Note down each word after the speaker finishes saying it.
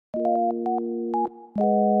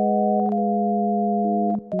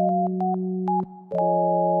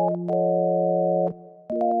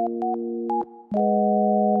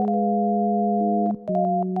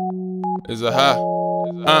Is a high.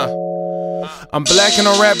 I'm black and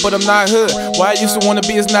I rap, but I'm not hood. Why I used to wanna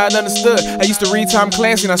be is not understood. I used to read Tom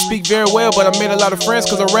Clancy and I speak very well, but I made a lot of friends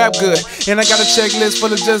cause I rap good. And I got a checklist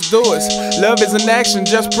full of just do it. Love is an action,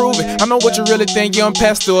 just prove it. I know what you really think, you don't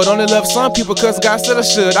pass through it. Only love some people cause God said I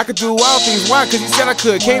should. I could do wild things, why? Cause he said I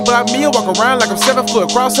could. Can't block me or walk around like I'm 7 foot.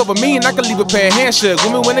 Cross over me and I can leave a pair of handshoes.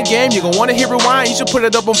 When we win a game, you gon' wanna hear rewind. You should put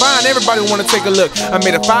it up on Vine, everybody wanna take a look. I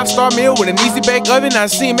made a 5-star meal with an easy bake oven. I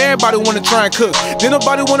seen everybody wanna try and cook. Then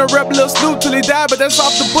nobody wanna rep Lil Snoop till he died, but that's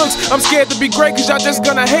off the books. I'm scared to be great cause y'all just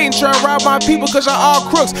gonna hate and try and rob my people cause y'all all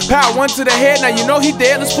crooks. Power one to the head, now you know he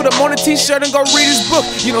dead. Let's put him on a t-shirt and go read his book.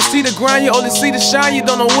 You don't see the grind, you only see the shine. You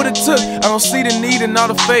don't know what it took. I don't see the need in all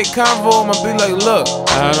the fake convo. I'ma be like, look,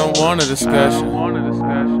 I don't want a discussion.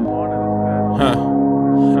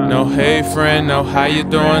 No, hey friend, no, how you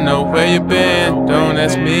doing, no, where you been. Don't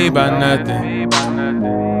ask me about nothing.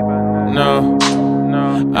 No,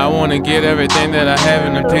 I wanna get everything that I have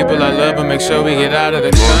and the people I love and make sure we get out of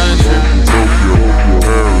the country.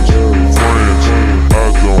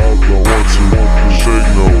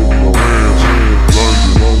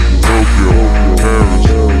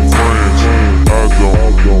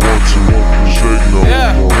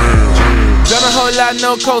 Done a whole lot,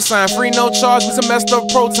 no cosign, free no charge with some messed up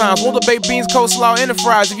pro times. Want the baked beans, coleslaw, and the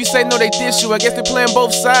fries. If you say no, they diss you, I guess they playing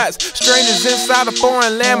both sides. Strangers inside a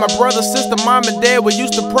foreign land. My brother, sister, mom, and dad, we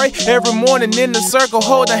used to pray every morning in the circle,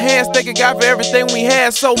 holding hands, thanking God for everything we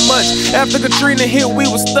had so much. After Katrina hit,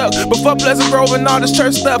 we was stuck. Before Pleasant Grove and all this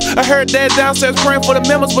church stuff, I heard dad downstairs praying for the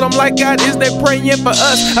members, but I'm like, God, is they praying for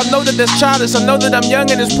us? I know that that's childish, I know that I'm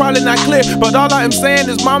young and it's probably not clear, but all I am saying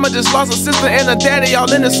is mama just lost a sister and a daddy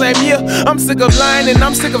all in the same year. I'm sick of lying and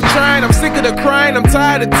I'm sick of trying. I'm sick of the crying, I'm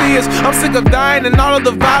tired of tears. I'm sick of dying and all of the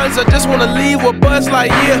violence. I just wanna leave with Buzz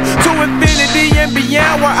Lightyear to infinity and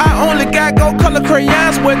beyond, where I only got gold color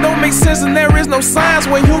crayons, where it don't make sense and there is no signs,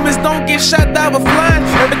 where humans don't get shot down but flying.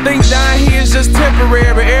 Everything down here is just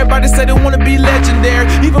temporary. Everybody say they wanna be legendary.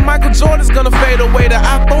 Even Michael Jordan's gonna fade away. The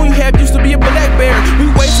iPhone you have used to be a BlackBerry. We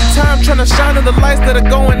wasted time trying to shine in the lights that are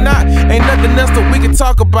going out. Ain't nothing else that we can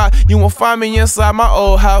talk about. You won't find me inside my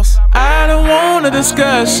old house. I don't want a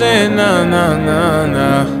discussion, no, no, no,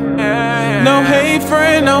 no. No, hey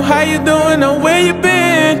friend, no, how you doing, no, where you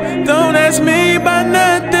been. Don't ask me about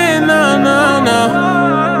nothing, no, no,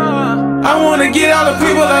 no. I wanna get all the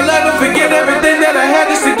people I love and forget everything that I had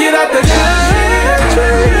just to get out the country.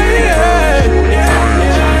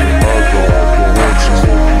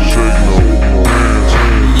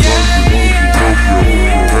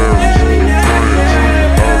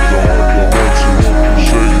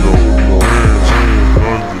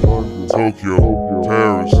 Tokyo,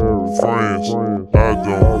 Paris, France, I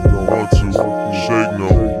don't want to shake no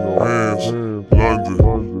hands. London,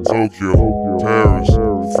 Tokyo, Paris,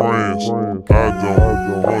 France, I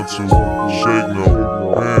don't want to shake no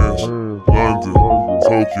hands. London,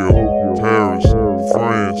 Tokyo, Paris,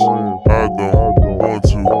 France, I don't want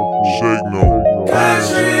to shake no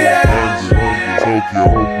hands. London, Tokyo,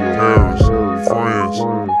 Paris, France,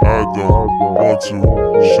 I don't want to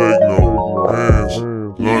shake no hands.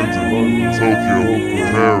 London, Tokyo,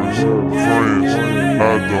 Paris, France, I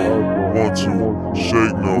don't want to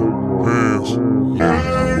shake no hands.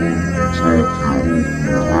 London, Tokyo,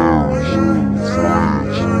 Paris, France,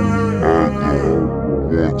 I don't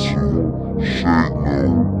want to shake no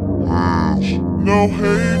hands. No,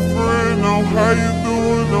 hey friend, no, how you